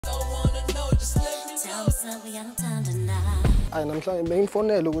Hayi namhlanje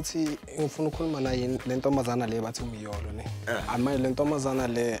bengifonela ukuthi ngifuna ukukhuluma naye le ntombazana le bathi Miyolo ne. Ama le ntombazana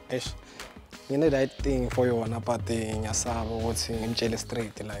le ngine right thing for yona but ngiyasaba ukuthi ngimtshele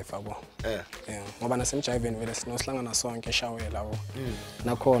straight life yabo. Ngoba nasemjayiveni vele sinohlangana sonke eshawela yabo.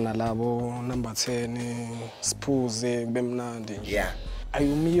 Nakhona labo number 10 siphuze kube mnandi nje. Yeah.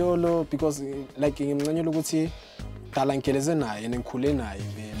 Ayu Miyolo because like ngimncanyela ukuthi dala ngikeleze naye nengikhule naye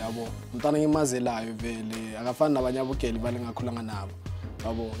vele yabo. Umntana ngimazelayo vele akafani nabanye abogeli bale ngakhulanga nabo.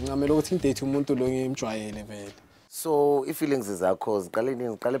 Yabo ngicamela ukuthi ngidate umuntu lo ngimjwayele vele. So i-feelings zakho ziqale nini?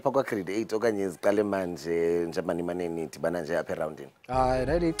 Ziqale pha kwa grade 8 okanye ziqale manje njemani maneni dibana nje apha around ini? Hayi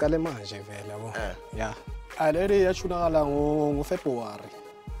ready iqale manje vele yabo. Yeah. Already yashunakala ngoFebruary.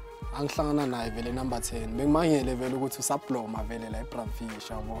 Angihlangana naye vele number 10. Bengimangele vele ukuthi usaploma vele la eBrafish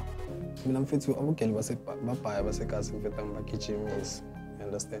yabo. Mina mfethu abogeli babhaya basegazi mfethu ngibagijimisa. You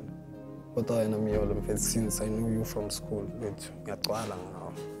understand? Kodwa yena Miyolo mfethu since I knew you from school mfethu ngiyagcwala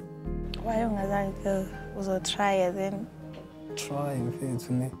ngawo. Why ungazange uzotry then? Try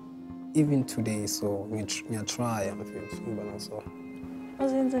mfethu ne. Even today so ngiyatry mfethu ngibona so.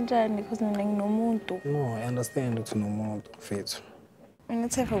 Uzenze njani because mina nginomuntu? No, I understand ukuthi unomuntu mfethu. Mina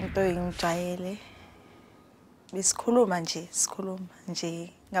Tshepo umuntu engijwayele. Besikhuluma nje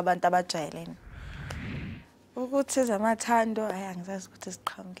ngabantu abajwayelene. Ukuthi ezamathando ayangizazi ukuthi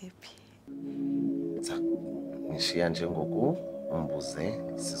siqhamukephi. Ngishiya nje ngoku umbuze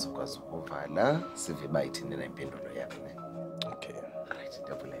sizokwazi ukuvala sive bayithini na impendulo yakhe ne. Okay. Right,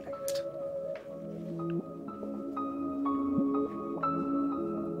 ndiyabulela ke.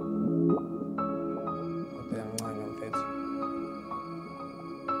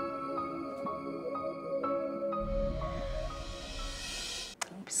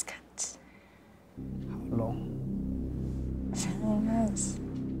 How long?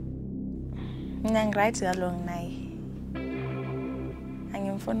 Mina ngiright kalong naye.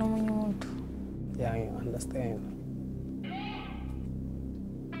 Angimfuna omunye umuntu. Yeah, I understand.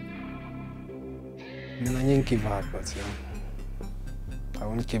 Mina ngiygive up but I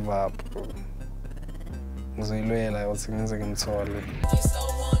won't give up. Ngizoyilwela ukuthi ngize ngimthole.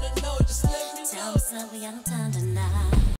 Tell me something, Uyangthanda.